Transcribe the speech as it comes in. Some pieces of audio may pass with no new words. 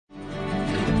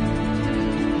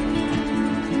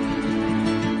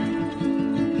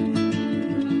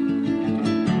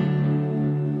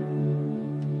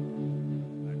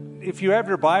If you have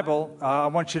your Bible, I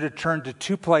want you to turn to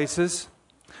two places.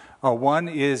 One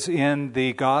is in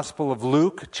the Gospel of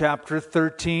Luke, chapter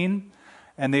 13,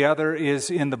 and the other is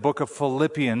in the book of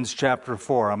Philippians, chapter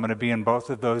 4. I'm going to be in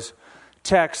both of those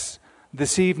texts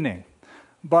this evening.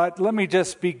 But let me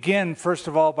just begin, first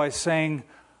of all, by saying,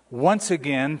 once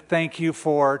again, thank you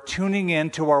for tuning in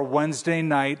to our Wednesday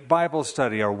night Bible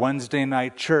study, our Wednesday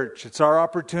night church. It's our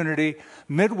opportunity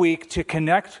midweek to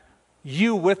connect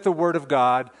you with the Word of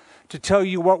God, to tell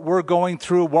you what we're going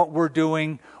through, what we're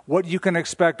doing, what you can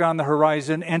expect on the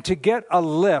horizon, and to get a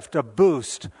lift, a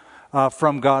boost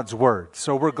from God's Word.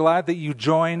 So we're glad that you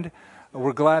joined.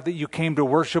 We're glad that you came to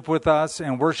worship with us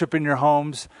and worship in your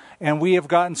homes. And we have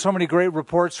gotten so many great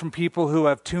reports from people who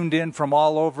have tuned in from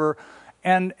all over,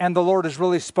 and the Lord has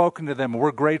really spoken to them.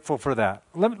 We're grateful for that.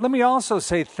 Let me also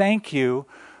say thank you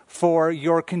for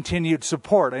your continued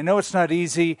support. I know it's not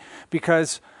easy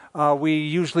because we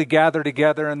usually gather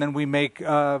together and then we make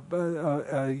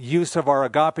use of our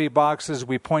agape boxes.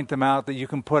 We point them out that you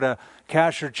can put a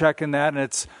cash or check in that, and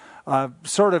it's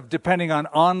sort of depending on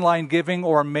online giving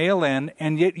or mail-in,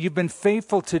 and yet you've been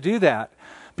faithful to do that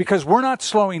because we're not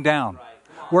slowing down.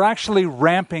 We're actually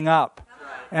ramping up.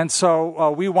 And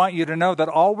so we want you to know that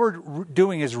all we're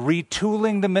doing is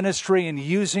retooling the ministry and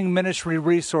using ministry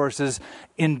resources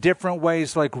in different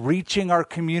ways, like reaching our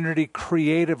community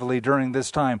creatively during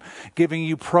this time, giving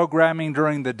you programming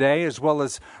during the day, as well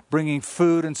as bringing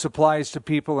food and supplies to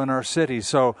people in our city.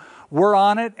 So we're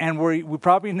on it, and we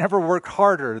probably never work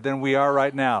harder than we are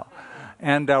right now.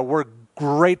 And we're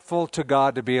grateful to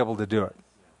God to be able to do it.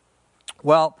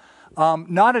 Well,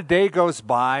 not a day goes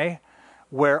by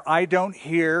where I don't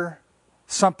hear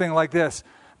something like this: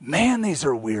 man, these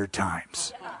are weird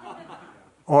times.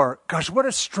 Or, gosh, what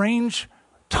a strange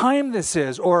time this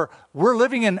is. Or, we're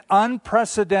living in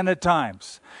unprecedented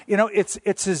times. You know, it's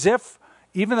as if,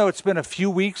 even though it's been a few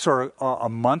weeks or a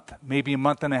month, maybe a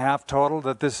month and a half total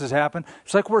that this has happened,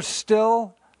 it's like we're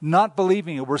still not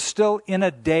believing it. We're still in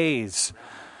a daze.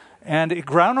 And at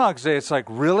Groundhog's Day, it's like,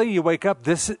 really? You wake up,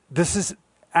 this is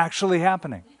actually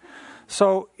happening.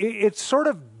 So it's sort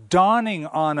of dawning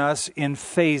on us in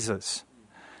phases.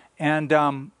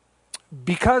 And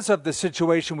because of the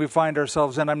situation we find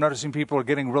ourselves in, I'm noticing people are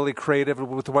getting really creative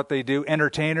with what they do.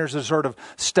 Entertainers are sort of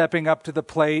stepping up to the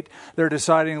plate. They're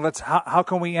deciding, how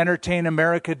can we entertain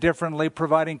America differently,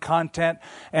 providing content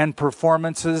and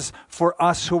performances for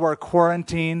us who are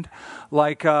quarantined.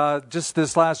 Like just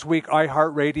this last week,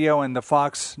 iHeartRadio and the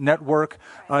Fox network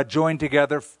joined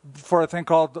together for a thing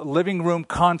called Living Room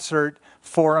Concert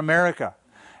for America.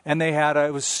 And they had,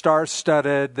 it was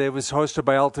star-studded. It was hosted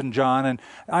by Elton John. And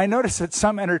I noticed that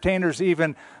some entertainers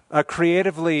even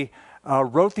creatively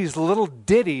wrote these little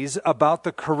ditties about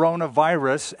the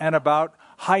coronavirus and about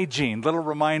hygiene, little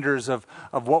reminders of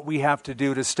what we have to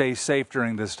do to stay safe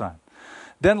during this time.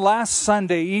 Then last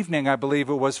Sunday evening, I believe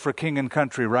it was, for King and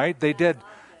Country, right? They did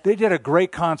a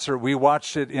great concert. We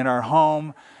watched it in our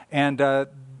home. And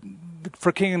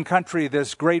for King and Country,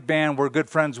 this great band, we're good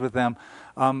friends with them.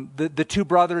 The two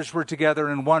brothers were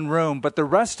together in one room, but the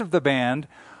rest of the band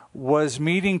was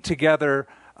meeting together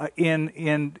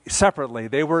in separately.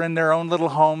 They were in their own little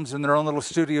homes, in their own little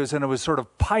studios, and it was sort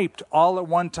of piped all at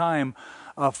one time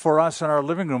for us in our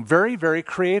living room. Very, very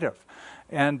creative,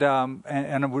 and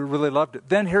we really loved it.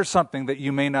 Then here's something that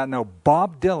you may not know.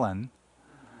 Bob Dylan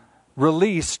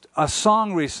released a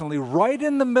song recently, right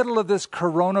in the middle of this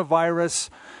coronavirus.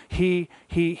 He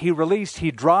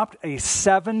dropped a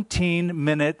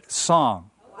 17-minute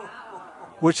song,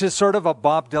 which is sort of a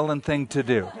Bob Dylan thing to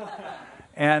do.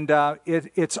 And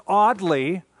it's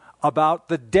oddly about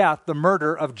the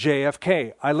murder of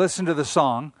JFK. I listened to the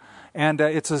song, and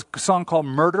it's a song called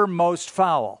Murder Most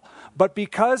Foul. But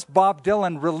because Bob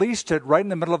Dylan released it right in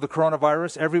the middle of the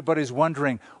coronavirus, everybody's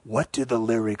wondering, what do the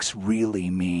lyrics really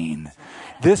mean?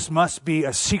 This must be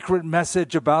a secret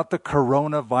message about the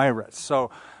coronavirus. So,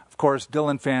 of course,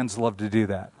 Dylan fans love to do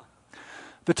that.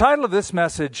 The title of this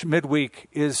message midweek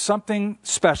is something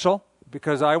special,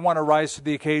 because I want to rise to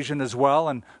the occasion as well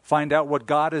and find out what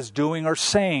God is doing or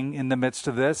saying in the midst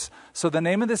of this. So the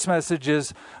name of this message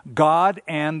is God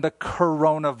and the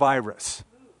Coronavirus.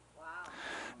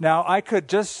 Now, I could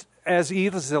just as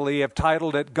easily have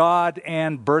titled it God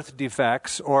and Birth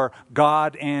Defects, or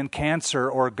God and Cancer,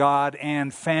 or God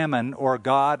and Famine, or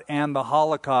God and the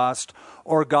Holocaust,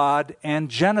 or God and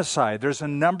Genocide. There's a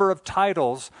number of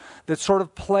titles that sort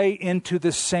of play into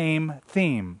the same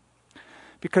theme.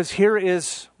 Because here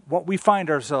is what we find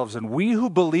ourselves in. We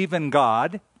who believe in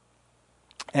God,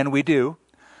 and we do,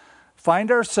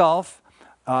 find ourselves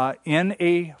in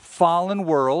a fallen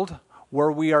world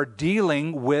where we are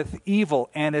dealing with evil,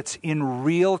 and it's in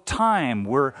real time.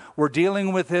 We're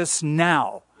dealing with this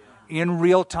now, in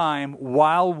real time,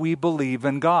 while we believe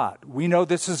in God. We know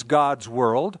this is God's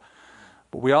world,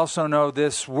 but we also know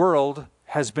this world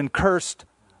has been cursed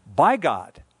by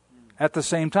God at the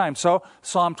same time. So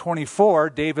Psalm 24,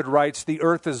 David writes, "The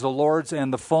earth is the Lord's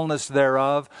and the fullness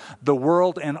thereof, the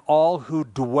world and all who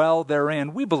dwell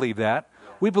therein." We believe that.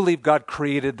 We believe God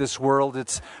created this world.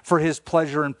 It's for His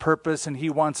pleasure and purpose, and He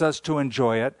wants us to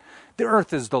enjoy it. The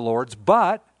earth is the Lord's,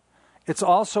 but it's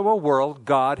also a world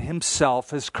God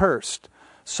Himself has cursed.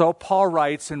 So Paul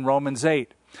writes in Romans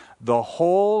 8, "The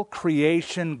whole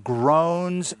creation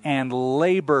groans and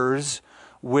labors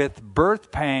with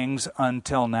birth pangs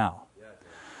until now."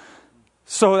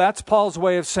 So that's Paul's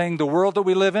way of saying the world that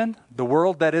we live in, the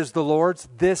world that is the Lord's,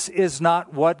 this is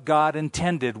not what God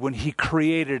intended when He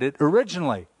created it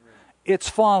originally. It's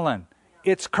fallen.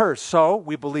 It's cursed. So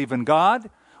we believe in God.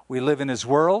 We live in His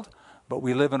world, but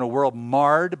we live in a world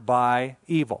marred by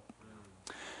evil.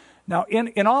 Now,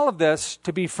 in all of this,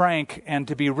 to be frank and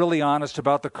to be really honest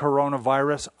about the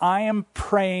coronavirus, I am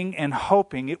praying and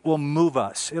hoping it will move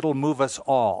us. It'll move us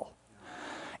all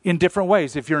in different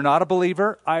ways. If you're not a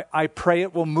believer, I pray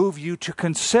it will move you to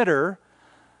consider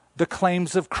the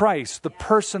claims of Christ, the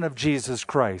person of Jesus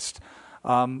Christ,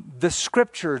 the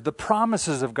Scripture, the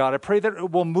promises of God. I pray that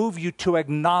it will move you to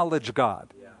acknowledge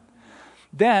God.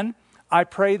 Then, I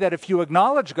pray that if you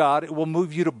acknowledge God, it will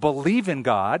move you to believe in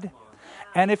God.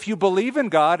 And if you believe in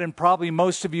God, and probably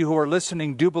most of you who are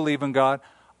listening do believe in God,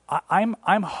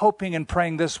 I'm hoping and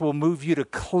praying this will move you to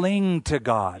cling to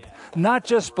God. Not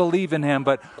just believe in Him,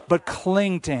 but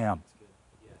cling to Him.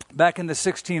 Back in the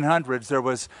 1600s, there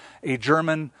was a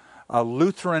German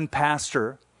Lutheran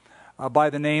pastor by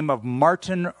the name of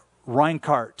Martin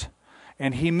Reinhardt.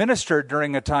 And he ministered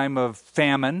during a time of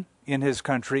famine in his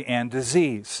country and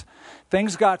disease.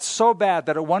 Things got so bad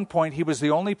that at one point he was the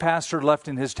only pastor left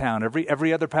in his town.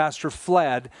 Every other pastor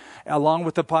fled along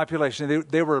with the population.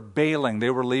 They were bailing. They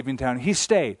were leaving town. He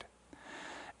stayed.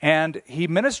 And he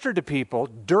ministered to people,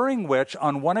 during which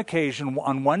on one occasion,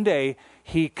 on one day,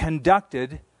 he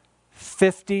conducted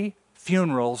 50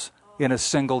 funerals in a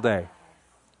single day.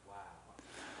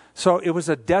 So it was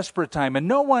a desperate time. And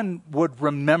no one would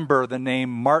remember the name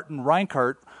Martin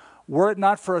Reinhardt were it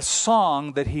not for a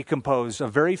song that he composed, a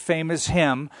very famous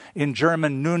hymn in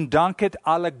German, "Nun danket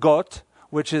alle Gott,"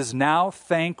 which is "Now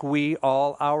thank we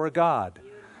all our God,"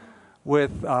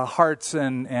 with hearts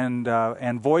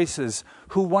and voices,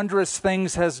 "Who wondrous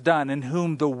things has done, in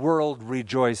whom the world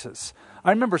rejoices."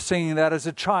 I remember singing that as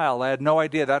a child. I had no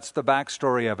idea that's the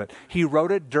backstory of it. He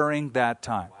wrote it during that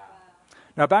time.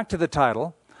 Now back to the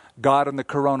title, God and the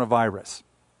Coronavirus.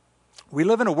 We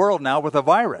live in a world now with a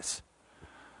virus.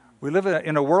 We live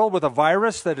in a world with a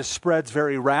virus that spreads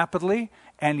very rapidly,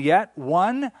 and yet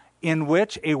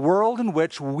a world in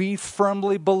which we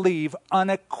firmly believe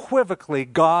unequivocally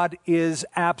God is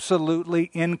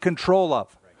absolutely in control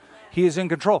of. He is in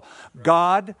control.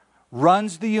 God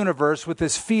runs the universe with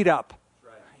His feet up.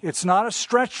 It's not a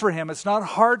stretch for Him. It's not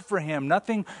hard for Him.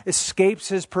 Nothing escapes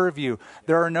His purview.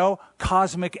 There are no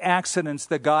cosmic accidents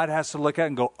that God has to look at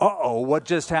and go, uh-oh, what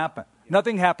just happened?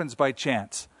 Nothing happens by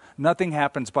chance. Nothing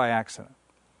happens by accident.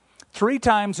 3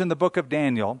 times in the book of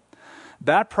Daniel,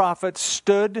 that prophet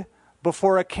stood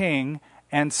before a king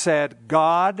and said,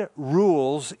 God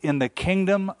rules in the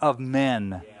kingdom of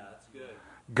men. Yeah, that's good.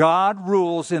 God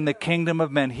rules in the kingdom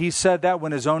of men. He said that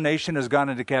when his own nation has gone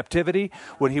into captivity,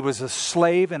 when he was a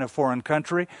slave in a foreign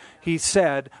country. He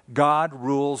said, God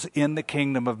rules in the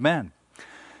kingdom of men.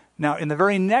 Now, in the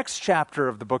very next chapter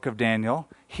of the book of Daniel,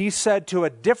 he said to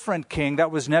a different king, that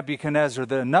was Nebuchadnezzar,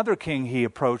 another king he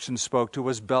approached and spoke to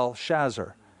was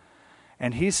Belshazzar.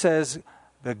 And he says,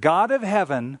 the God of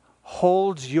heaven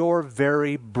holds your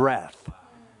very breath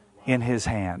in His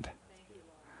hand.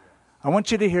 I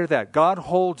want you to hear that. God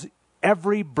holds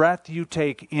every breath you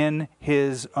take in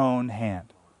His own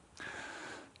hand.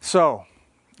 So,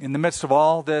 in the midst of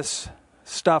all this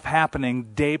stuff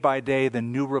happening day by day, the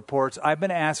new reports, I've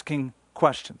been asking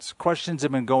questions. Questions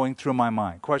have been going through my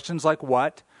mind. Questions like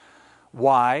what,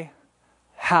 why,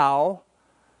 how,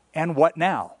 and what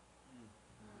now?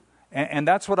 And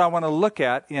that's what I want to look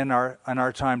at in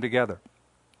our time together.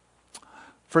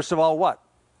 First of all, what?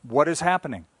 What is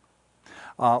happening?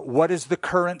 What is the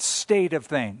current state of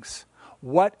things?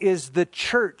 What is the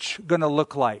church going to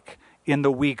look like in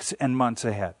the weeks and months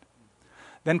ahead?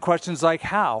 Then questions like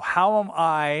how? How am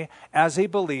I, as a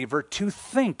believer, to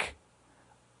think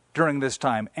during this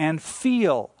time and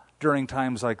feel during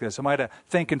times like this? Am I to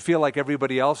think and feel like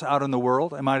everybody else out in the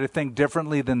world? Am I to think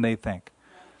differently than they think?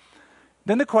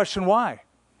 Then the question, why?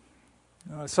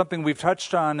 Something we've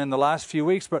touched on in the last few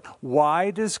weeks, but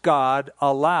why does God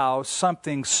allow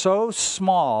something so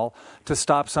small to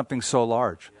stop something so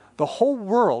large? The whole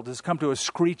world has come to a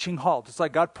screeching halt. It's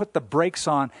like God put the brakes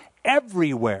on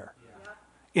everywhere,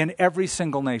 in every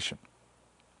single nation.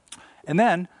 And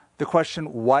then the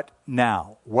question, what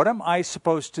now? What am I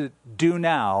supposed to do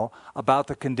now about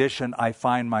the condition I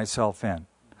find myself in?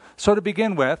 So to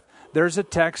begin with, there's a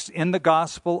text in the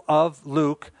Gospel of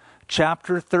Luke,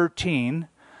 chapter 13.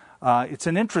 It's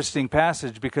an interesting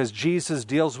passage because Jesus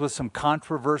deals with some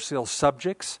controversial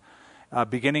subjects,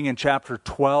 beginning in chapter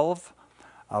 12,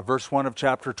 verse 1 of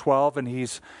chapter 12. And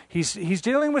he's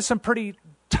dealing with some pretty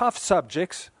tough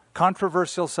subjects,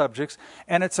 controversial subjects,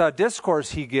 and it's a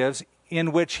discourse he gives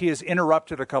in which he is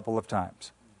interrupted a couple of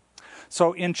times.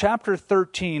 So in chapter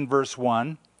 13, verse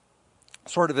 1,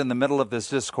 sort of in the middle of this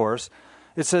discourse,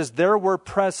 it says, "There were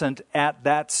present at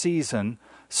that season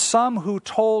some who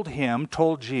told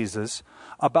Jesus,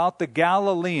 about the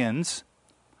Galileans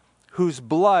whose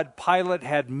blood Pilate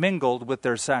had mingled with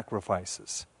their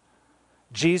sacrifices.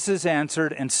 Jesus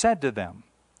answered and said to them,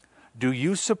 'Do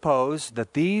you suppose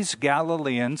that these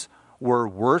Galileans were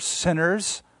worse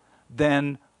sinners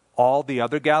than all the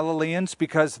other Galileans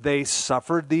because they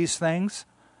suffered these things?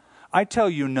 I tell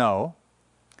you no.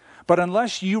 But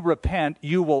unless you repent,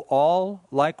 you will all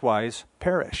likewise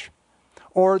perish.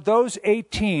 Or those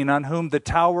 18 on whom the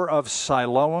tower of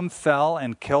Siloam fell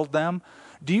and killed them,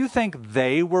 do you think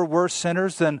they were worse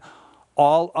sinners than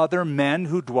all other men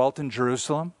who dwelt in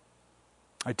Jerusalem?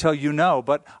 I tell you no,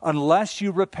 but unless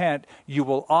you repent, you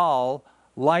will all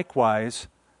likewise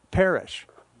perish.'"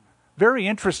 Very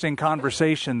interesting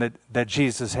conversation that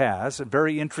Jesus has, a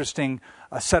very interesting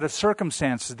set of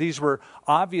circumstances. These were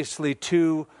obviously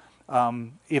two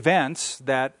events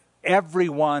that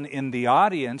everyone in the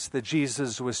audience that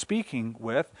Jesus was speaking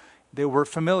with, they were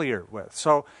familiar with.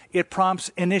 So it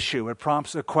prompts an issue, it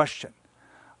prompts a question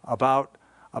about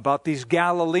these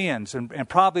Galileans and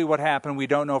probably what happened, we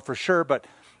don't know for sure, but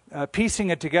piecing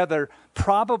it together,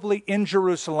 probably in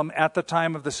Jerusalem at the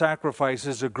time of the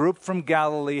sacrifices, a group from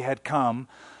Galilee had come.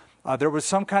 There was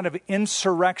some kind of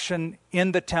insurrection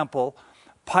in the temple.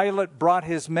 Pilate brought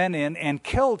his men in and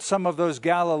killed some of those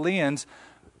Galileans,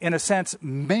 in a sense,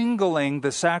 mingling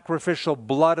the sacrificial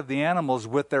blood of the animals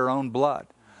with their own blood.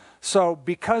 So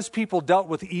because people dealt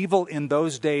with evil in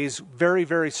those days very,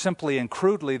 very simply and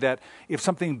crudely, that if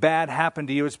something bad happened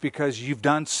to you, it's because you've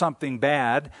done something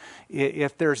bad.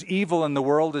 If there's evil in the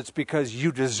world, it's because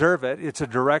you deserve it. It's a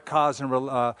direct cause and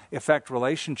effect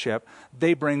relationship.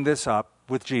 They bring this up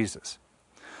with Jesus.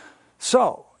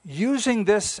 So using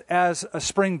this as a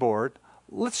springboard,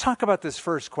 let's talk about this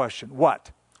first question.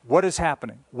 What? What is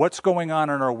happening? What's going on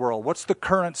in our world? What's the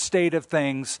current state of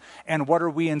things? And what are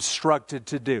we instructed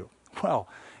to do? Well,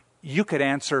 you could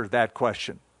answer that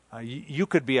question. You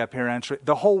could be up here answering.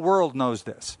 The whole world knows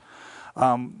this.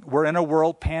 We're in a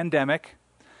world pandemic.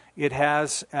 It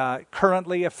has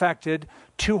currently affected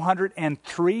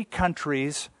 203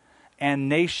 countries and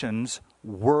nations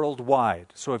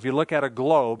worldwide. So if you look at a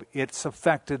globe, it's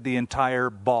affected the entire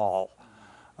ball.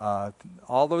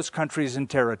 All those countries and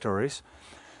territories.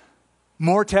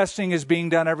 More testing is being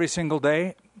done every single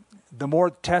day. The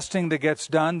more testing that gets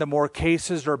done, the more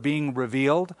cases are being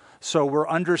revealed. So we're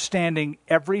understanding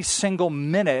every single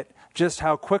minute just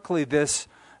how quickly this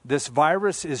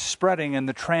virus is spreading and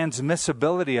the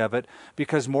transmissibility of it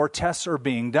because more tests are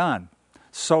being done.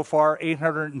 So far,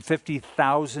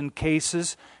 850,000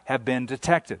 cases have been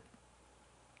detected,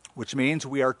 which means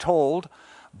we are told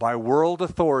by world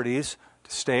authorities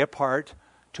to stay apart,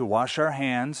 to wash our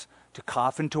hands, to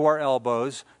cough into our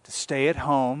elbows, to stay at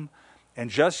home. And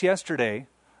just yesterday,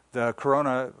 the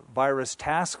coronavirus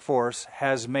task force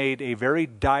has made a very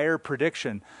dire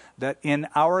prediction that in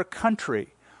our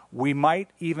country, we might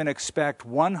even expect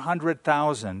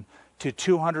 100,000 to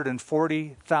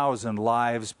 240,000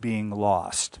 lives being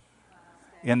lost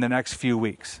in the next few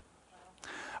weeks.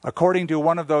 According to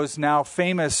one of those now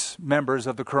famous members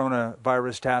of the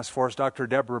coronavirus task force, Dr.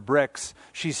 Deborah Bricks,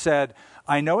 she said,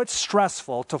 "I know it's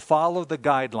stressful to follow the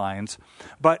guidelines,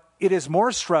 but it is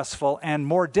more stressful and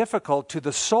more difficult to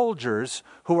the soldiers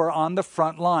who are on the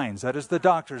front lines. That is the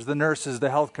doctors, the nurses, the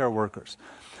healthcare workers.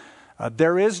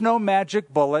 There is no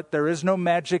magic bullet. There is no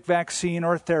magic vaccine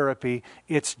or therapy.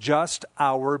 It's just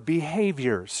our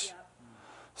behaviors."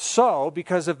 So,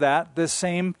 because of that, this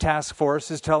same task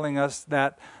force is telling us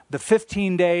that the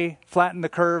 15-day flatten the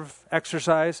curve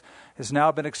exercise has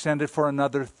now been extended for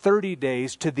another 30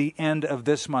 days to the end of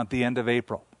this month, the end of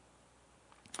April.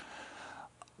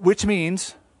 Which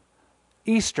means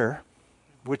Easter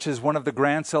which is one of the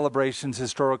grand celebrations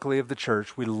historically of the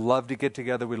church. We love to get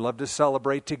together. We love to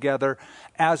celebrate together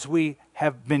as we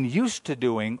have been used to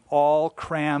doing, all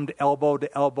crammed elbow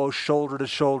to elbow, shoulder to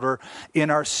shoulder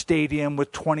in our stadium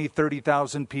with 20,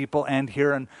 30,000 people and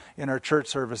here in our church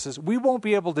services. We won't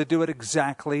be able to do it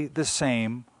exactly the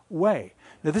same way.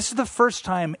 Now, this is the first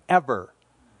time ever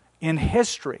in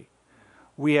history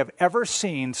we have ever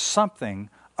seen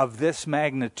something of this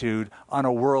magnitude on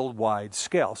a worldwide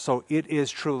scale. So it is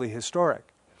truly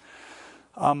historic.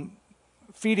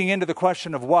 Feeding into the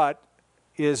question of what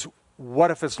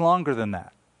if it's longer than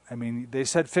that? I mean, they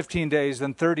said 15 days,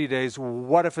 then 30 days.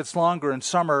 What if it's longer? And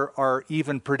some are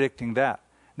even predicting that.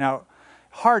 Now,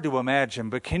 hard to imagine,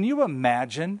 but can you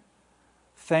imagine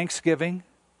Thanksgiving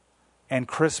and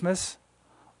Christmas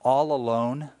all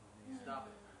alone? Stop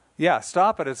it. Yeah,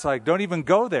 stop it. It's like, don't even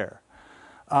go there.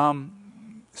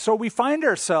 So we find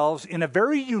ourselves in a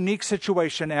very unique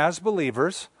situation as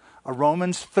believers, a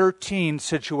Romans 13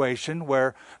 situation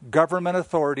where government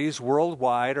authorities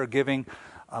worldwide are giving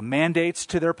mandates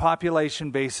to their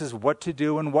population bases what to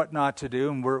do and what not to do,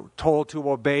 and we're told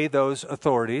to obey those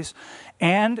authorities.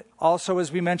 And also,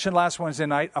 as we mentioned last Wednesday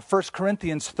night, a 1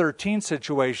 Corinthians 13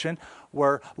 situation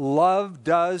where love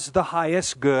does the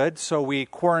highest good, so we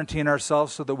quarantine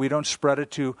ourselves so that we don't spread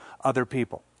it to other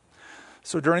people.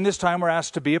 So during this time, we're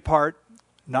asked to be apart,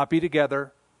 not be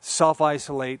together,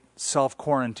 self-isolate,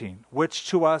 self-quarantine, which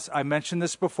to us, I mentioned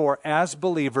this before, as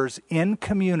believers in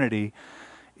community,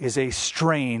 is a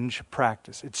strange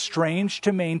practice. It's strange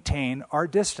to maintain our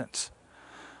distance.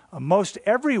 Most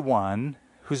everyone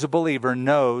who's a believer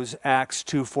knows Acts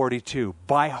 2:42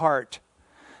 by heart.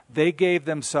 They gave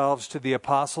themselves to the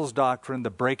apostles' doctrine, the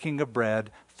breaking of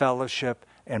bread, fellowship,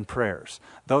 and prayers.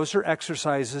 Those are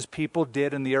exercises people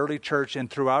did in the early church and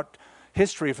throughout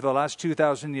history for the last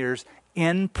 2,000 years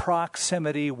in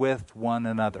proximity with one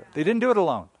another. They didn't do it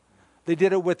alone. They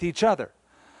did it with each other.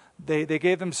 They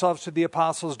gave themselves to the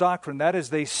apostles' doctrine. That is,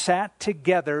 they sat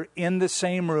together in the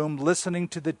same room listening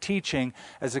to the teaching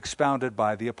as expounded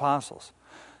by the apostles.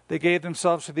 They gave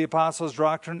themselves to the apostles'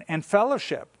 doctrine and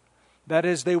fellowship. That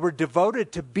is, they were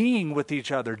devoted to being with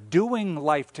each other, doing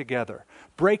life together.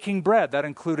 Breaking bread, that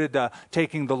included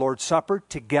taking the Lord's Supper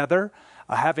together,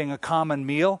 having a common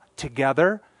meal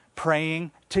together,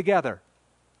 praying together.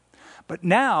 But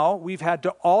now we've had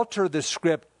to alter the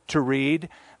script to read,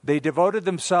 they devoted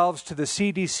themselves to the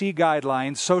CDC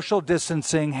guidelines, social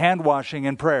distancing, hand washing,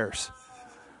 and prayers.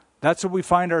 That's what we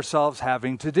find ourselves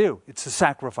having to do. It's a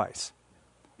sacrifice.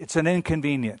 It's an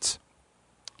inconvenience,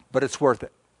 but it's worth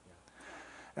it.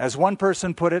 As one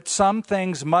person put it, some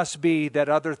things must be that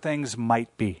other things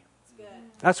might be.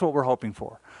 That's what we're hoping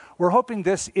for. We're hoping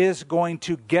this is going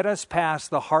to get us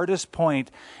past the hardest point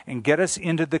and get us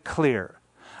into the clear.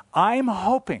 I'm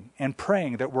hoping and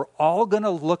praying that we're all going to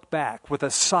look back with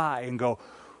a sigh and go,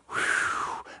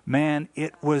 man,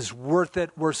 it was worth it.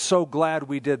 We're so glad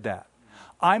we did that.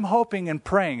 I'm hoping and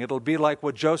praying it'll be like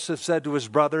what Joseph said to his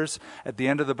brothers at the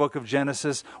end of the book of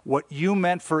Genesis. What you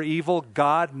meant for evil,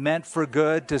 God meant for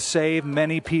good to save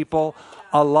many people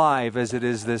alive as it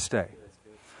is this day.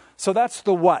 So that's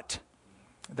the what.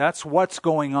 That's what's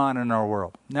going on in our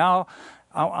world. Now,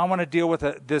 I want to deal with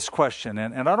this question,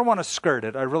 and I don't want to skirt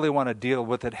it. I really want to deal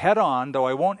with it head on, though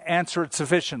I won't answer it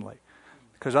sufficiently,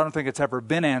 because I don't think it's ever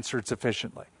been answered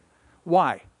sufficiently.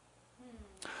 Why?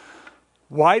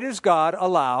 Why does God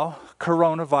allow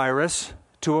coronavirus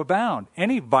to abound?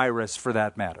 Any virus, for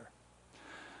that matter.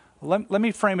 Let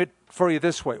me frame it for you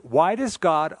this way. Why does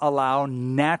God allow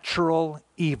natural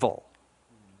evil?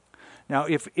 Now,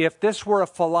 if this were a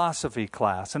philosophy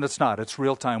class, and it's not, it's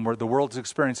real time where the world's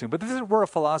experiencing, but if this were a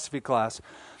philosophy class,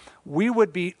 we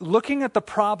would be looking at the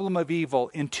problem of evil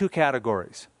in two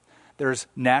categories. There's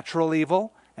natural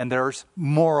evil and there's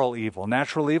moral evil.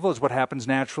 Natural evil is what happens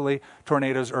naturally,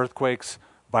 tornadoes, earthquakes,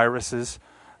 viruses.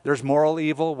 There's moral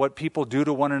evil, what people do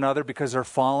to one another because they're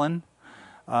fallen.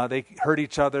 They hurt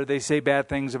each other, they say bad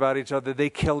things about each other, they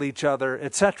kill each other,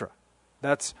 etc.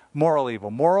 That's moral evil,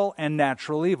 moral and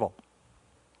natural evil.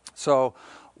 So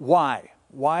why?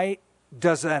 Why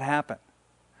does that happen?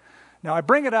 Now, I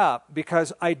bring it up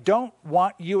because I don't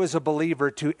want you as a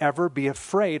believer to ever be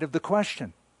afraid of the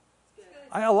question.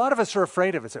 A lot of us are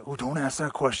afraid of it. Say, oh, don't ask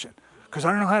that question because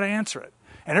I don't know how to answer it.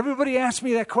 And everybody asks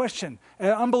me that question.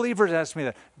 Unbelievers ask me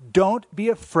that. Don't be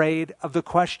afraid of the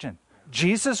question.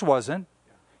 Jesus wasn't.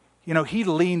 He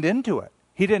leaned into it.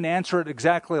 He didn't answer it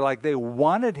exactly like they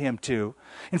wanted him to.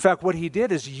 In fact, what he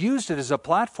did is used it as a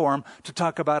platform to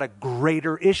talk about a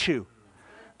greater issue.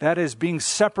 That is being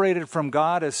separated from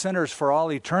God as sinners for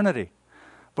all eternity.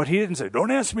 But he didn't say, don't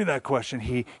ask me that question.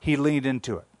 He leaned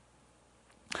into it.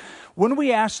 When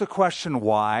we ask the question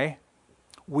why,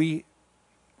 we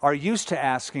are used to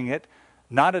asking it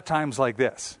not at times like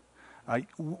this.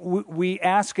 We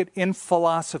ask it in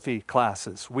philosophy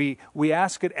classes. We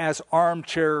ask it as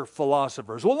armchair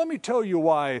philosophers. Well, let me tell you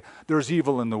why there's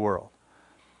evil in the world.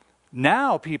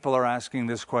 Now people are asking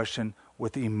this question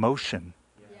with emotion.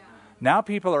 Yeah. Now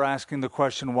people are asking the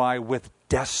question why with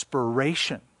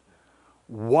desperation.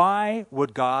 Why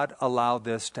would God allow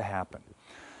this to happen?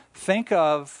 Think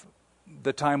of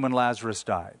the time when Lazarus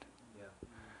died. Yeah.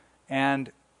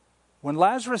 And when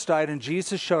Lazarus died and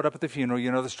Jesus showed up at the funeral,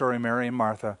 you know the story, Mary and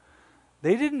Martha,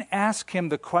 they didn't ask him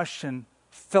the question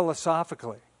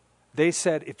philosophically. They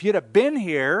said, if you'd have been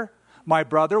here, my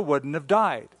brother wouldn't have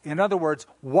died. In other words,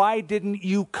 why didn't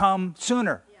you come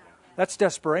sooner? Yeah. That's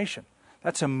desperation.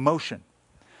 That's emotion.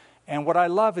 And what I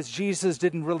love is Jesus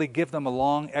didn't really give them a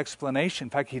long explanation. In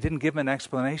fact, he didn't give them an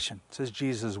explanation. It says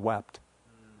Jesus wept.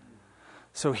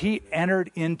 So he entered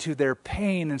into their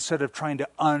pain instead of trying to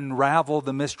unravel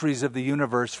the mysteries of the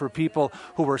universe for people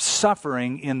who were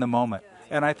suffering in the moment.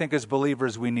 And I think as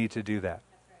believers, we need to do that.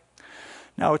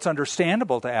 Now, it's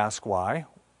understandable to ask why.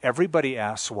 Everybody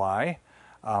asks why.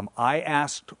 I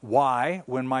asked why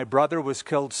when my brother was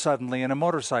killed suddenly in a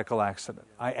motorcycle accident.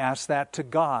 I asked that to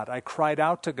God. I cried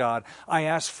out to God. I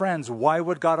asked friends, why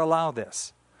would God allow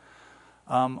this?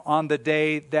 On the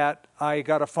day that I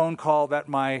got a phone call that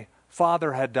my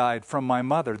father had died from my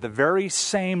mother, the very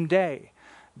same day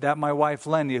that my wife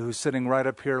Lenya, who's sitting right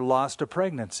up here, lost a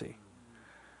pregnancy.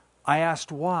 I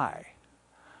asked why.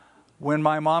 When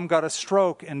my mom got a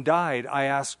stroke and died, I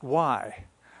asked why.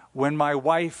 When my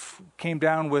wife came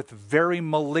down with very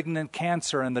malignant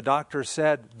cancer and the doctor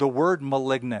said the word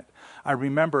malignant, I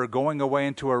remember going away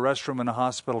into a restroom in a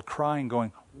hospital crying,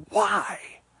 going, why,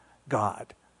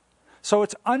 God? So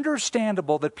it's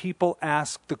understandable that people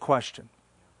ask the question.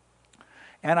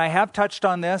 And I have touched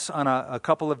on this on a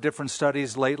couple of different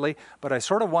studies lately, but I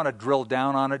sort of want to drill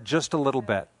down on it just a little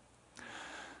bit.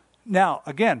 Now,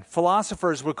 again,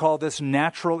 philosophers would call this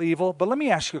natural evil, but let me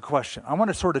ask you a question. I want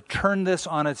to sort of turn this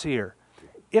on its ear.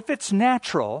 If it's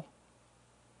natural,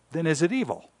 then is it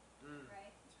evil?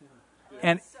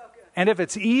 And if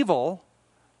it's evil,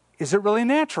 is it really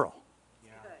natural?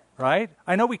 Right?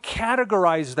 I know we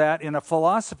categorize that in a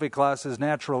philosophy class as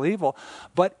natural evil,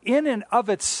 but in and of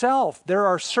itself, there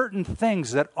are certain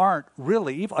things that aren't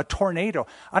really evil. A tornado.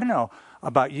 I don't know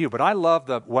about you, but I love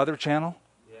the Weather Channel.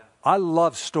 Yeah. I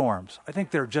love storms. I think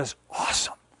they're just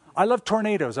awesome. I love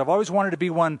tornadoes. I've always wanted to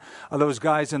be one of those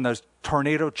guys in those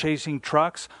tornado chasing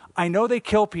trucks. I know they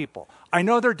kill people. I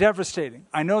know they're devastating.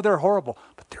 I know they're horrible,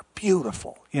 but they're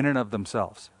beautiful in and of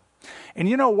themselves. And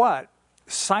you know what?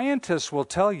 Scientists will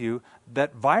tell you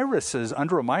that viruses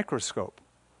under a microscope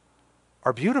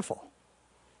are beautiful.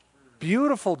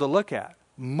 Beautiful to look at.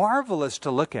 Marvelous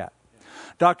to look at.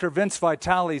 Dr. Vince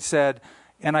Vitale said,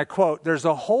 and I quote, there's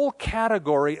a whole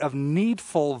category of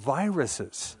needful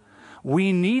viruses.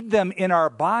 We need them in our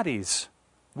bodies.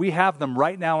 We have them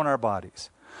right now in our bodies.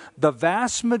 The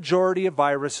vast majority of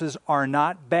viruses are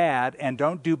not bad and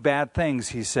don't do bad things,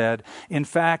 he said. In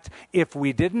fact, if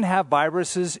we didn't have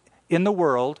viruses in the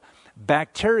world,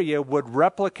 bacteria would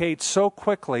replicate so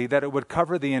quickly that it would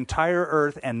cover the entire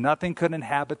earth and nothing could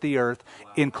inhabit the earth,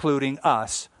 including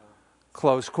us.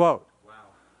 Close quote. Wow.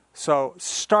 So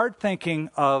start thinking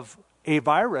of a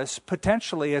virus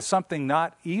potentially as something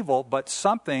not evil, but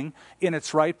something in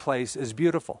its right place is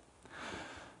beautiful.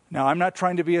 Now, I'm not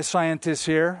trying to be a scientist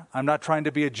here. I'm not trying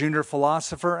to be a junior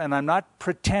philosopher, and I'm not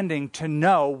pretending to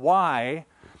know why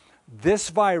this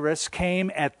virus came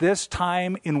at this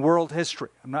time in world history.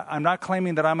 I'm not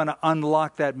claiming that I'm going to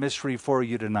unlock that mystery for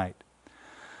you tonight.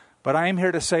 But I am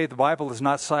here to say the Bible is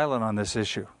not silent on this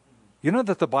issue. You know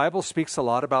that the Bible speaks a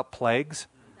lot about plagues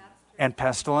and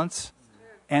pestilence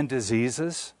and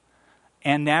diseases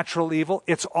and natural evil.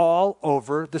 It's all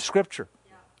over the Scripture.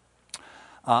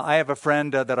 I have a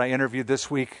friend that I interviewed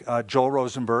this week, Joel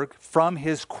Rosenberg, from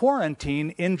his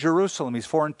quarantine in Jerusalem. He's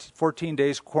 14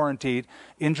 days quarantined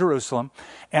in Jerusalem.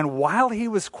 And while he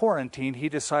was quarantined, he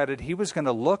decided he was going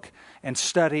to look and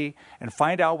study and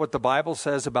find out what the Bible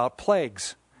says about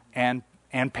plagues and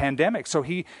pandemics. So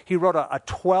he wrote a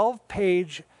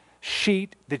 12-page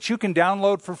sheet that you can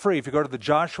download for free. If you go to the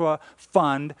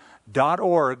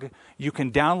joshuafund.org, you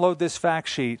can download this fact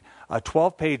sheet,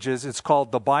 12 pages. It's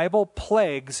called The Bible,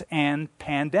 Plagues, and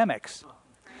Pandemics.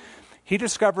 He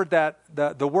discovered that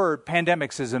the word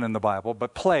pandemics isn't in the Bible,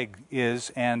 but plague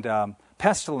is, and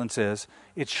pestilence is.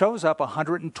 It shows up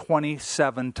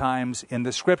 127 times in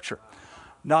the Scripture.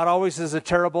 Not always as a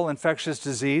terrible infectious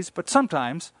disease, but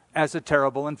sometimes as a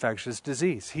terrible infectious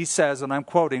disease. He says, and I'm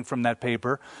quoting from that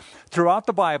paper, throughout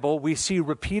the Bible, we see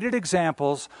repeated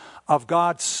examples of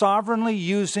God sovereignly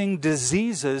using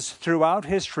diseases throughout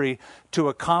history to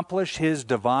accomplish his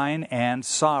divine and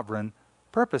sovereign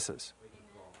purposes.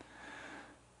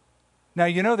 Now,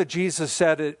 you know that Jesus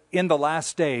said in the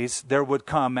last days there would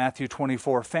come, Matthew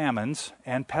 24, famines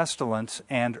and pestilence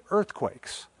and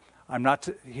earthquakes. I'm not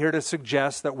here to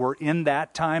suggest that we're in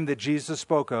that time that Jesus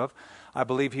spoke of. I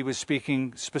believe he was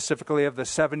speaking specifically of the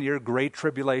 7-year Great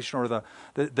Tribulation, or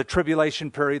the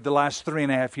tribulation period, the last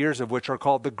 3.5 years of which are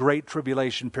called the Great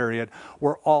Tribulation period,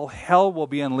 where all hell will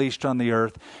be unleashed on the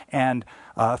earth, and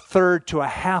a third to a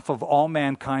half of all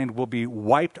mankind will be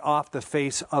wiped off the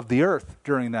face of the earth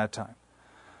during that time.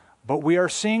 But we are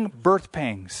seeing birth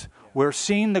pangs. We're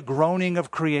seeing the groaning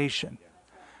of creation.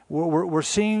 We're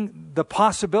seeing the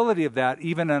possibility of that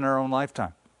even in our own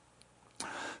lifetime.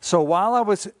 So while I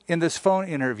was in this phone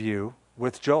interview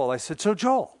with Joel, I said, so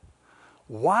Joel,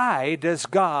 why does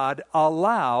God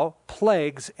allow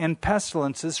plagues and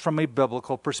pestilences from a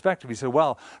biblical perspective? He said,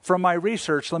 well, from my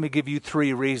research, let me give you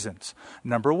 3 reasons.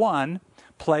 Number 1,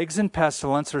 plagues and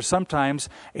pestilence are sometimes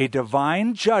a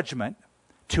divine judgment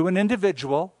to an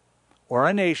individual or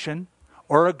a nation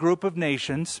or a group of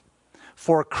nations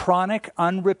for chronic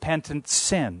unrepentant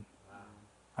sin.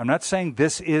 I'm not saying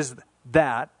this is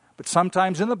that, but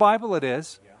sometimes in the Bible it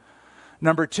is. Yeah.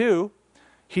 Number 2,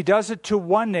 he does it to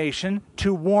one nation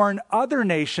to warn other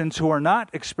nations who are not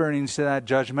experiencing that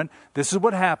judgment. This is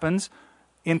what happens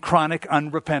in chronic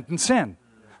unrepentant sin.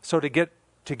 So to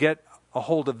get a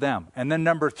hold of them. And then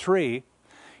number 3,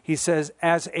 he says,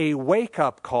 as a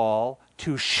wake-up call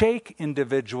to shake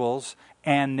individuals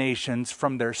and nations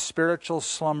from their spiritual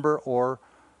slumber or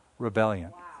rebellion.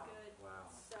 Wow.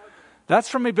 That's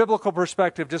from a biblical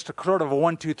perspective, just a sort of a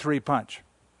 1, 2, 3 punch.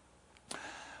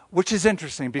 Which is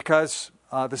interesting because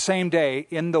the same day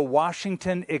in the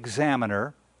Washington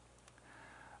Examiner,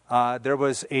 there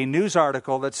was a news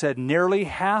article that said nearly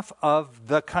half of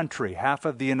the country, half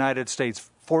of the United States,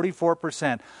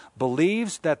 44%,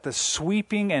 believes that the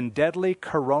sweeping and deadly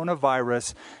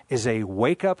coronavirus is a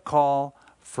wake-up call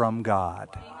from God.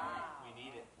 Wow. We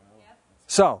need it.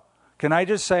 So, can I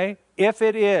just say, if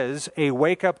it is a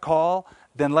wake-up call,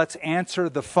 then let's answer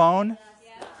the phone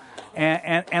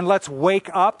and let's wake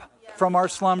up from our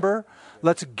slumber.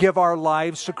 Let's give our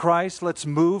lives to Christ. Let's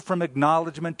move from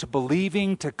acknowledgement to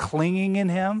believing to clinging in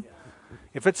Him.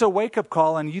 If it's a wake-up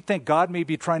call and you think God may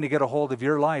be trying to get a hold of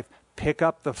your life, pick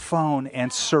up the phone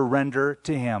and surrender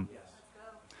to Him.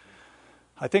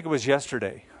 I think it was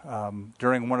yesterday,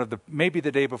 during one of maybe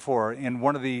the day before, in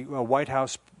one of the White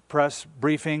House press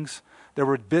briefings, there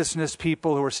were business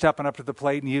people who were stepping up to the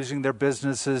plate and using their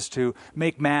businesses to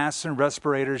make masks and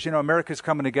respirators. You know, America's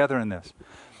coming together in this.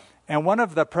 And one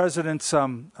of the president's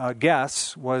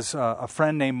guests was a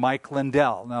friend named Mike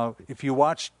Lindell. Now, if you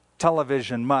watch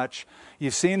television much,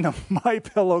 you've seen the My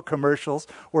Pillow commercials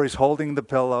where he's holding the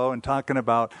pillow and talking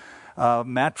about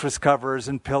mattress covers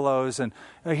and pillows, and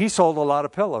he sold a lot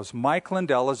of pillows. Mike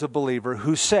Lindell is a believer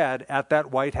who said at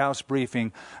that White House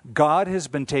briefing, God has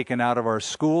been taken out of our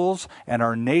schools and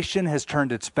our nation has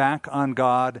turned its back on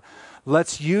God.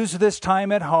 Let's use this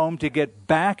time at home to get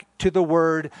back to the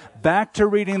Word, back to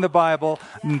reading the Bible,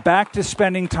 and back to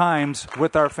spending times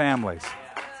with our families.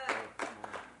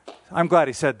 I'm glad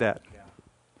he said that.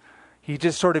 He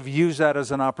just sort of used that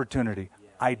as an opportunity.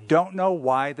 I don't know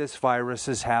why this virus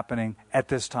is happening at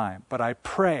this time, but I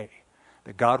pray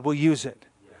that God will use it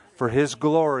for His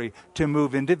glory to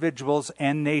move individuals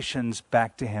and nations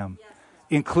back to Him,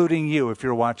 including you if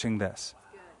you're watching this.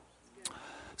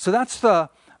 So that's the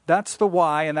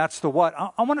why and that's the what.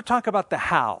 I want to talk about the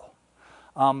how.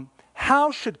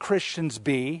 How should Christians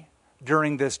be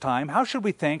during this time? How should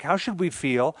we think? How should we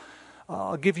feel?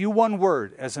 I'll give you one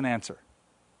word as an answer.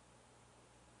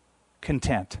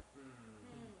 Content.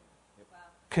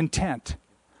 Content.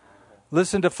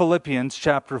 Listen to Philippians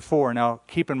chapter 4. Now,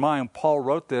 keep in mind, Paul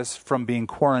wrote this from being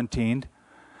quarantined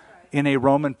in a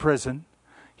Roman prison.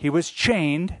 He was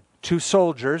chained to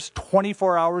soldiers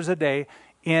 24 hours a day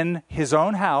in his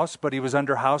own house, but he was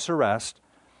under house arrest.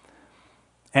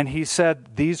 And he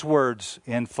said these words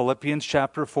in Philippians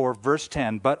chapter 4, verse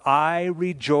 10, "But I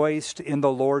rejoiced in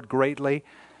the Lord greatly,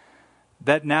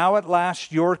 that now at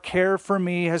last your care for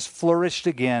me has flourished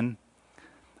again,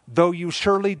 though you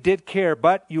surely did care,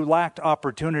 but you lacked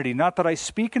opportunity. Not that I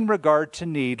speak in regard to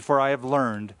need, for I have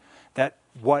learned that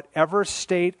whatever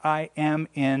state I am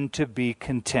in to be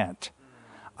content.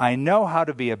 I know how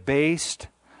to be abased.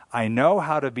 I know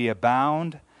how to be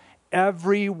abound.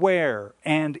 Everywhere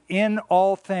and in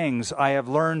all things I have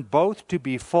learned both to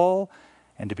be full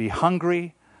and to be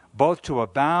hungry, both to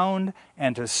abound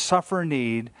and to suffer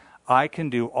need. I can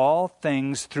do all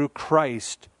things through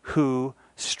Christ who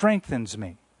strengthens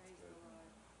me.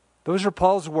 Those are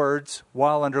Paul's words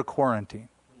while under quarantine.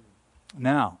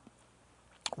 Now,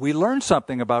 we learn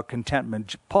something about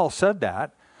contentment. Paul said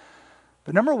that.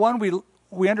 But number one,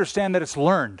 we understand that it's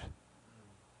learned.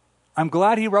 I'm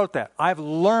glad he wrote that. I've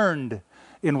learned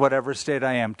in whatever state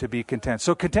I am to be content.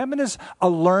 So contentment is a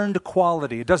learned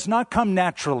quality. It does not come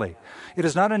naturally. It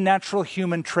is not a natural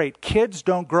human trait. Kids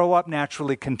don't grow up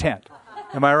naturally content.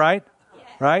 Am I right?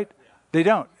 Right? They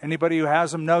don't. Anybody who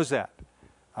has them knows that.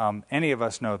 Any of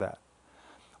us know that.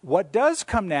 What does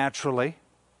come naturally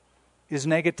is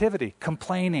negativity,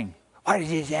 complaining. Why did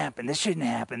this happen? This shouldn't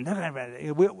happen.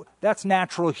 That's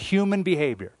natural human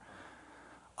behavior.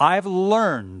 I've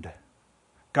learned.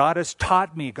 God has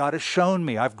taught me. God has shown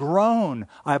me. I've grown.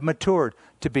 I've matured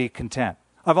to be content.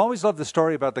 I've always loved the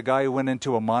story about the guy who went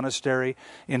into a monastery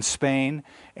in Spain,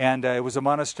 and it was a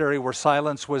monastery where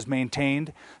silence was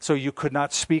maintained, so you could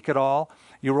not speak at all.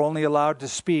 You were only allowed to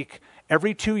speak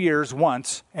every 2 years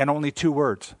once, and only 2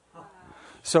 words.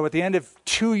 So at the end of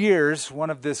 2 years, one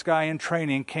of this guy in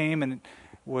training came and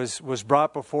was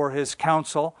brought before his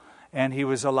council, and he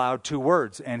was allowed 2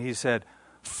 words. And he said,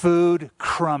 "Food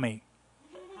crummy."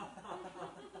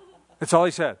 That's all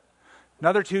he said.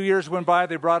 Another 2 years went by,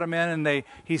 they brought him in, and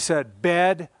he said,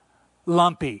 "Bed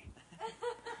lumpy."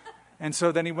 And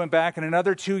so then he went back, and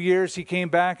another 2 years he came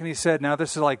back, and he said, now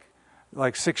this is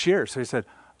like 6 years. So he said,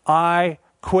 "I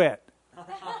quit."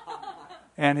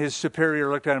 And his superior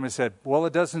looked at him and said, "Well,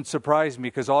 it doesn't surprise me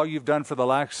because all you've done for the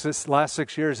last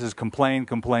 6 years is complain,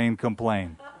 complain,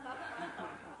 complain."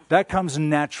 That comes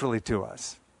naturally to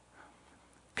us.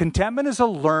 Contentment is a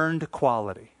learned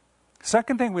quality.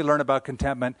 Second thing we learn about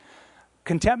contentment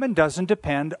doesn't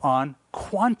depend on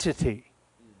quantity.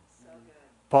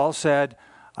 Paul said,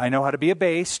 I know how to be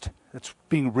abased. That's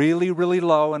being really, really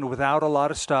low and without a lot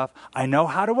of stuff. I know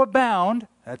how to abound.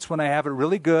 That's when I have it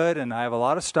really good and I have a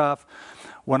lot of stuff.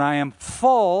 When I am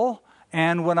full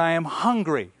and when I am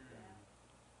hungry.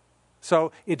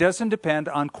 So it doesn't depend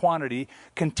on quantity.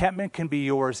 Contentment can be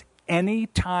yours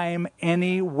anytime,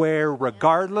 anywhere,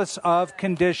 regardless of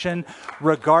condition,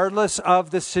 regardless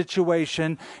of the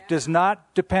situation. Does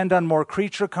not depend on more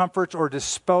creature comforts or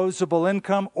disposable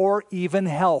income or even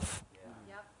health.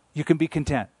 You can be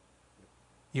content.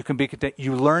 You can be content.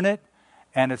 You learn it,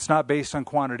 and it's not based on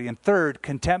quantity. And third,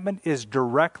 contentment is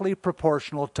directly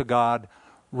proportional to God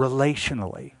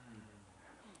relationally.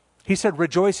 He said,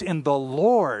 rejoice in the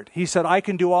Lord. He said, I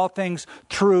can do all things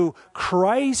through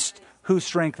Christ who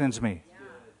strengthens me.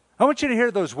 I want you to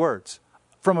hear those words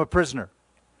from a prisoner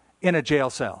in a jail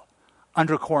cell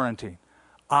under quarantine.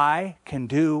 I can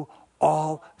do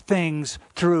all things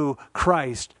through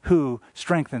Christ who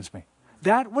strengthens me.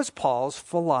 That was Paul's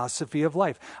philosophy of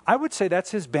life. I would say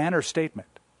that's his banner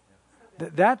statement.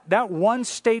 That one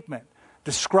statement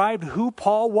described who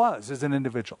Paul was as an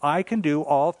individual. I can do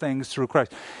all things through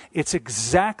Christ. It's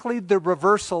exactly the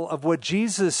reversal of what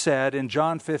Jesus said in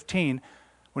John 15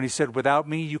 when he said, without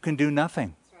me, you can do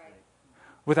nothing. Right.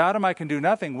 Without him, I can do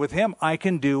nothing. With him, I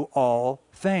can do all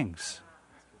things.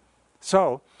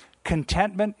 So,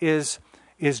 contentment is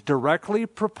directly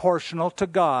proportional to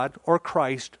God or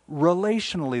Christ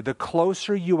relationally. The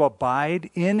closer you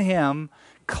abide in him,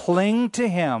 cling to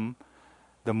him,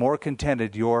 the more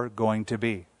contented you're going to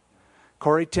be.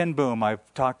 Corrie ten Boom,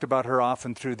 I've talked about her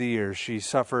often through the years. She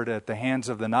suffered at the hands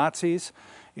of the Nazis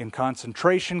in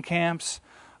concentration camps.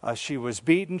 She was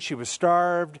beaten, she was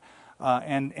starved,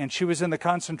 and she was in the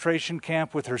concentration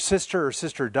camp with her sister. Her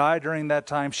sister died during that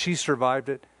time. She survived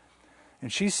it.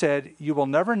 And she said, you will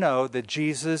never know that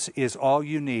Jesus is all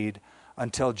you need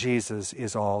until Jesus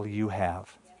is all you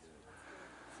have.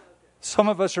 Some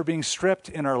of us are being stripped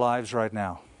in our lives right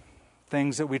now.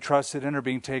 Things that we trusted in are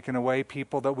being taken away.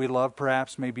 People that we love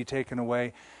perhaps may be taken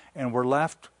away. And we're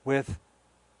left with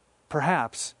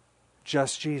perhaps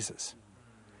just Jesus.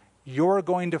 We're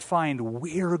going to find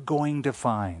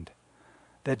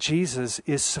that Jesus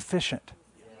is sufficient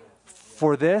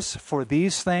for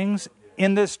these things,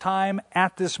 in this time,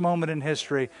 at this moment in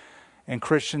history, and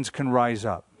Christians can rise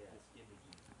up.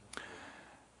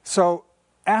 So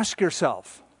ask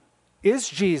yourself, is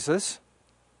Jesus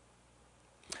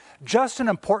just an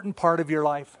important part of your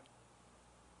life?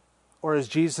 Or is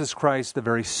Jesus Christ the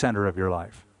very center of your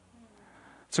life?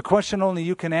 It's a question only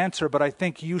you can answer, but I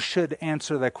think you should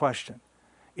answer that question.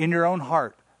 In your own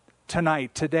heart,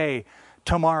 tonight, today,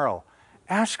 tomorrow.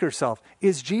 Ask yourself,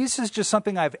 is Jesus just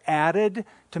something I've added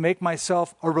to make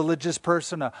myself a religious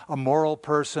person, a moral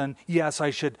person? Yes,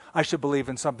 I should believe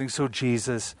in something, so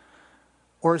Jesus.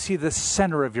 Or is he the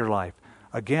center of your life?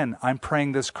 Again, I'm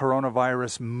praying this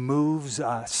coronavirus moves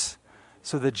us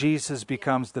so that Jesus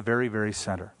becomes the very, very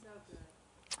center.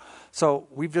 So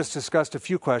we've just discussed a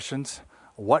few questions.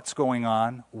 What's going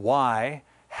on? Why?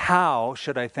 How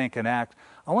should I think and act?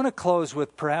 I want to close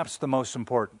with perhaps the most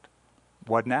important.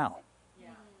 What now? Yeah.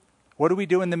 What do we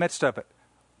do in the midst of it?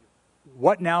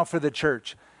 What now for the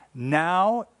church?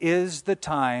 Now is the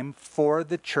time for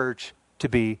the church to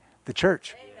be the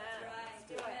church.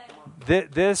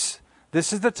 This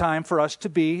is the time for us to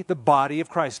be the body of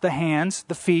Christ. The hands,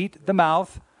 the feet, the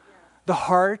mouth, the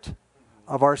heart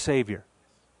of our Savior.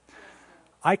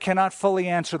 I cannot fully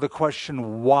answer the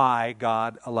question why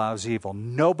God allows evil.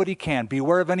 Nobody can.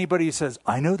 Beware of anybody who says,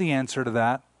 I know the answer to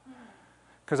that.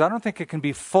 Because I don't think it can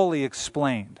be fully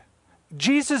explained.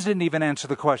 Jesus didn't even answer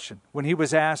the question when he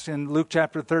was asked in Luke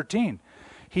chapter 13.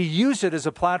 He used it as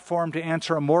a platform to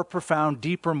answer a more profound,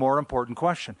 deeper, more important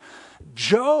question.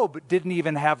 Job didn't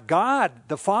even have God,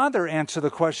 the Father, answer the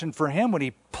question for him when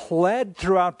he pled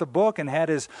throughout the book and had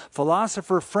his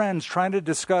philosopher friends trying to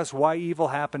discuss why evil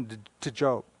happened to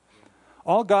Job.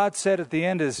 All God said at the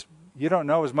end is, you don't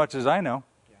know as much as I know.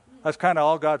 That's kind of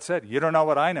all God said. You don't know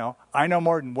what I know. I know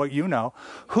more than what you know.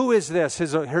 Who is this?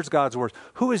 Here's God's words.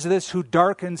 Who is this who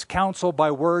darkens counsel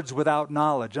by words without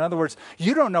knowledge? In other words,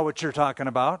 you don't know what you're talking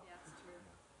about.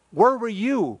 Where were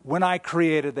you when I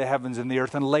created the heavens and the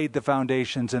earth and laid the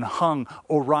foundations and hung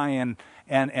Orion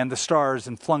and the stars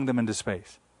and flung them into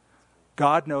space?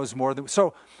 God knows more than...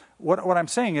 So what I'm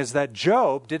saying is that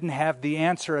Job didn't have the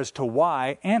answer as to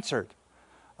why answered.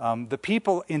 The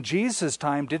people in Jesus'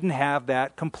 time didn't have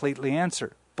that completely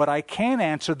answered. But I can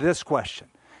answer this question,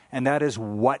 and that is,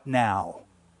 what now?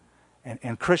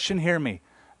 And Christian, hear me.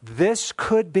 This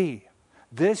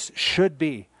should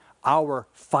be our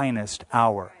finest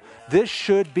hour. This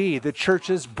should be the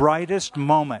church's brightest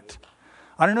moment.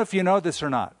 I don't know if you know this or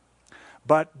not,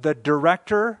 but the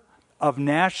director of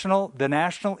the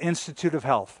National Institute of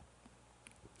Health,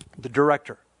 the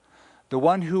director, the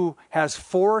one who has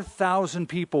 4,000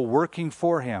 people working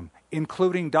for him,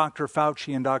 including Dr.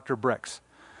 Fauci and Dr. Bricks,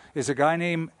 is a guy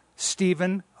named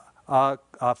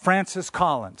Francis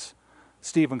Collins.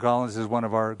 Stephen Collins is one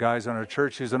of our guys on our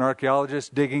church. He's an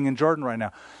archaeologist digging in Jordan right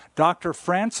now. Dr.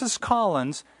 Francis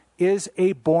Collins is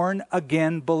a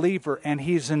born-again believer, and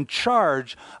he's in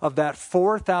charge of that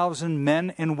 4,000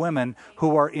 men and women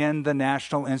who are in the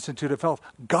National Institute of Health.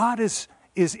 God is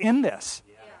in this.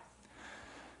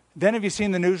 Then have you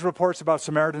seen the news reports about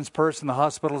Samaritan's Purse and the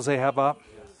hospitals they have up?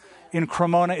 In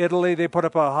Cremona, Italy, they put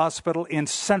up a hospital. In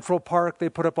Central Park, they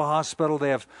put up a hospital. They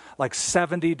have like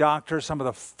 70 doctors, some of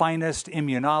the finest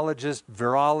immunologists,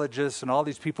 virologists, and all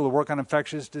these people who work on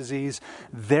infectious disease.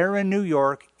 They're in New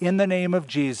York, in the name of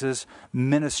Jesus,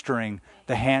 ministering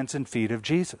the hands and feet of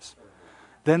Jesus.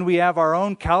 Then we have our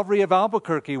own Calvary of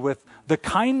Albuquerque with the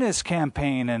kindness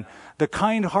campaign and the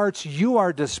kind hearts you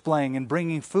are displaying and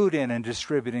bringing food in and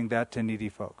distributing that to needy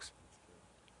folks.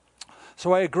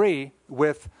 So I agree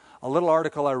with a little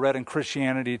article I read in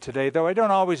Christianity Today, though I don't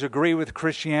always agree with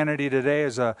Christianity Today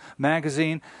as a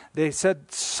magazine. They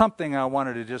said something I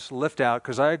wanted to just lift out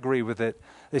because I agree with it.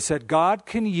 They said, God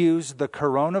can use the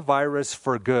coronavirus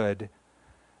for good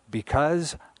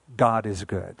because God is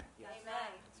good.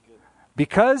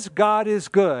 Because God is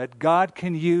good, God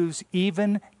can use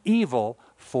even evil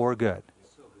for good.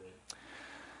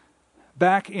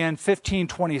 Back in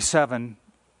 1527,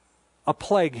 a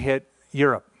plague hit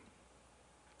Europe.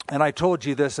 And I told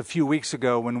you this a few weeks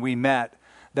ago when we met,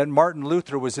 that Martin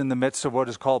Luther was in the midst of what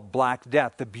is called Black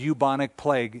Death, the bubonic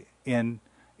plague in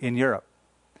Europe.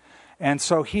 And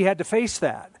so he had to face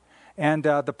that. And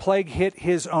the plague hit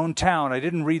his own town. I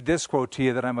didn't read this quote to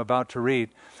you that I'm about to read.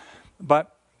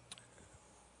 But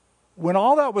when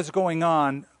all that was going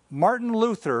on, Martin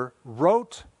Luther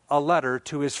wrote a letter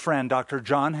to his friend, Dr.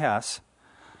 John Hess,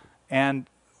 and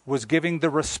was giving the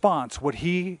response, what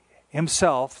he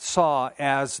himself saw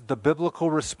as the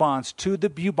biblical response to the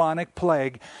bubonic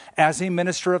plague as a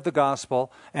minister of the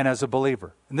gospel and as a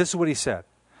believer. And this is what he said.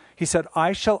 He said,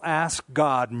 I shall ask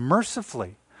God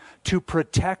mercifully to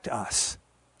protect us.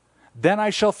 Then I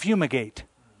shall fumigate,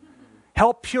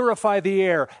 help purify the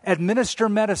air, administer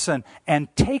medicine,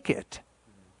 and take it.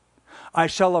 I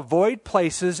shall avoid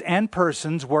places and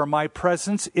persons where my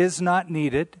presence is not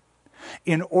needed,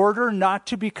 in order not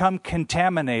to become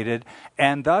contaminated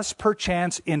and thus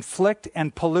perchance inflict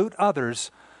and pollute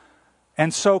others,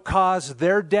 and so cause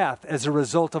their death as a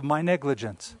result of my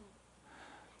negligence.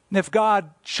 And if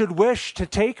God should wish to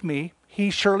take me,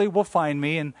 he surely will find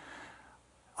me, and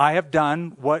I have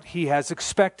done what he has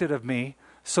expected of me,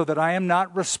 so that I am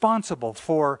not responsible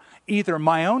for either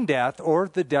my own death or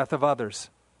the death of others.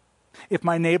 If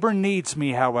my neighbor needs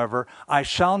me, however, I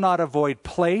shall not avoid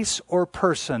place or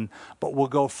person, but will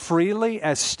go freely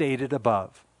as stated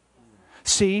above.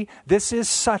 See, this is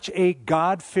such a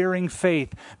God-fearing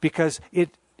faith because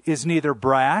it is neither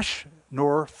brash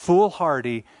nor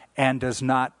foolhardy and does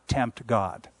not tempt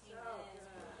God.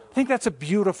 I think that's a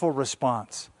beautiful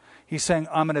response. He's saying,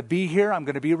 I'm going to be here, I'm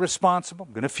going to be responsible,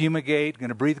 I'm going to fumigate, I'm going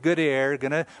to breathe good air,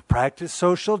 going to practice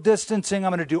social distancing,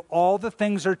 I'm going to do all the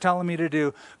things they're telling me to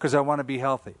do because I want to be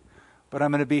healthy. But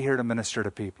I'm going to be here to minister to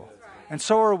people. And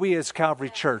so are we as Calvary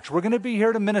Church. We're going to be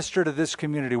here to minister to this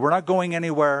community. We're not going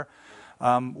anywhere.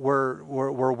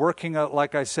 We're working,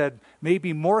 like I said,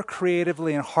 maybe more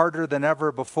creatively and harder than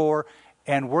ever before,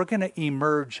 and we're going to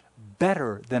emerge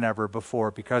better than ever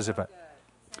before because of it.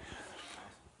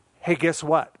 Hey, guess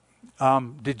what?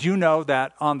 Did you know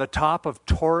that on the top of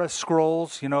Torah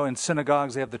scrolls, in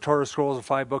synagogues, they have the Torah scrolls, the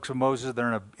 5 books of Moses,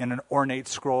 they're in an ornate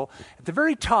scroll. At the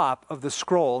very top of the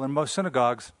scroll in most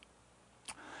synagogues,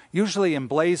 usually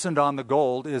emblazoned on the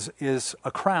gold is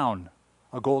a crown,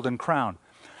 a golden crown.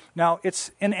 Now, it's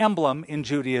an emblem in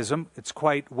Judaism. It's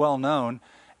quite well known,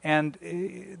 and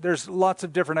there's lots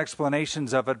of different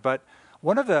explanations of it, but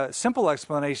one of the simple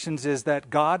explanations is that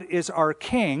God is our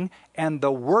king, and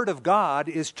the word of God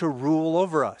is to rule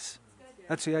over us.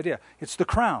 That's the idea. It's the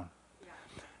crown.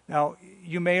 Now,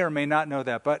 you may or may not know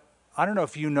that, but I don't know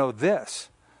if you know this.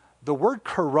 The word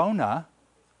corona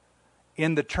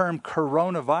in the term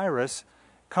coronavirus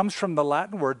comes from the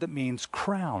Latin word that means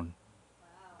crown.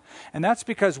 And that's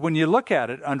because when you look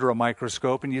at it under a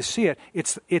microscope and you see it,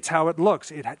 it's how it looks.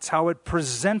 It's how it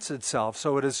presents itself.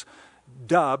 So it is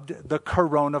dubbed the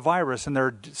coronavirus, and there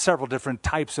are several different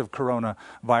types of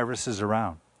coronaviruses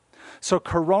around. So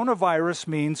coronavirus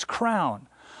means crown.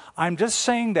 I'm just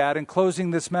saying that in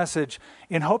closing this message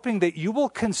in hoping that you will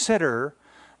consider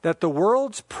that the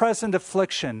world's present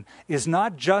affliction is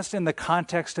not just in the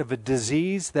context of a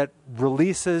disease that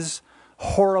releases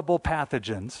horrible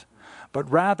pathogens, but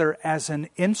rather as an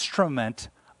instrument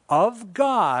of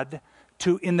God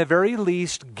to, in the very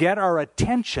least, get our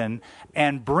attention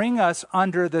and bring us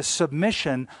under the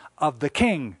submission of the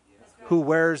King who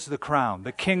wears the crown,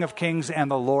 the King of Kings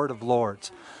and the Lord of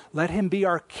Lords. Let him be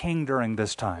our King during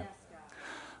this time.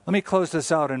 Let me close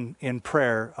this out in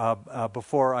prayer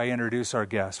before I introduce our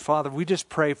guest. Father, we just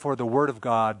pray for the Word of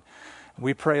God.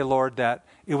 We pray, Lord, that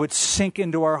it would sink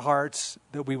into our hearts,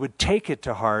 that we would take it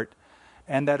to heart,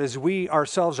 and that as we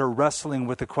ourselves are wrestling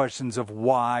with the questions of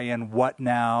why and what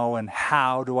now and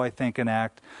how do I think and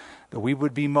act, that we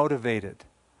would be motivated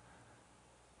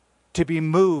to be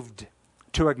moved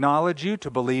to acknowledge you, to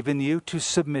believe in you, to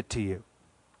submit to you.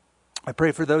 I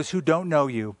pray for those who don't know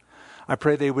you. I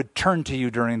pray they would turn to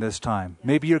you during this time.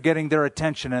 Maybe you're getting their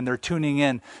attention and they're tuning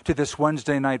in to this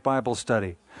Wednesday night Bible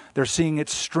study. They're seeing it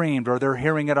streamed, or they're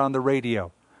hearing it on the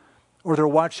radio, or they're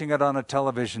watching it on a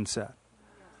television set.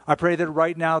 I pray that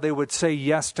right now they would say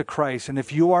yes to Christ. And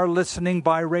if you are listening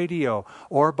by radio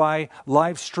or by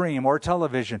live stream or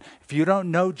television, if you don't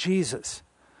know Jesus,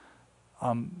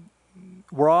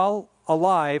 we're all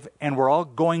alive and we're all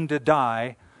going to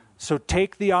die. So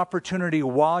take the opportunity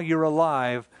while you're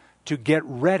alive to get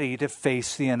ready to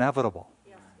face the inevitable.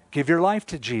 Give your life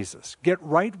to Jesus. Get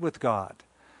right with God.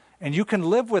 And you can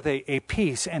live with a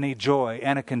peace and a joy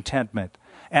and a contentment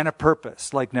and a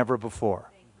purpose like never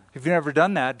before. If you've never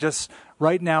done that, just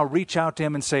right now reach out to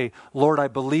him and say, Lord, I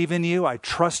believe in you. I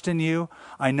trust in you.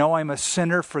 I know I'm a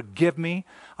sinner. Forgive me.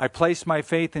 I place my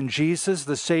faith in Jesus,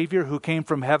 the Savior who came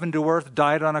from heaven to earth,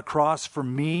 died on a cross for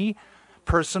me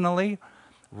personally,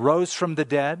 rose from the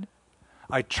dead.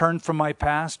 I turn from my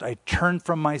past. I turn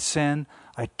from my sin.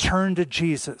 I turn to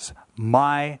Jesus,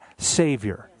 my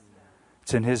Savior.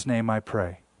 It's in his name I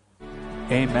pray.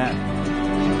 Amen.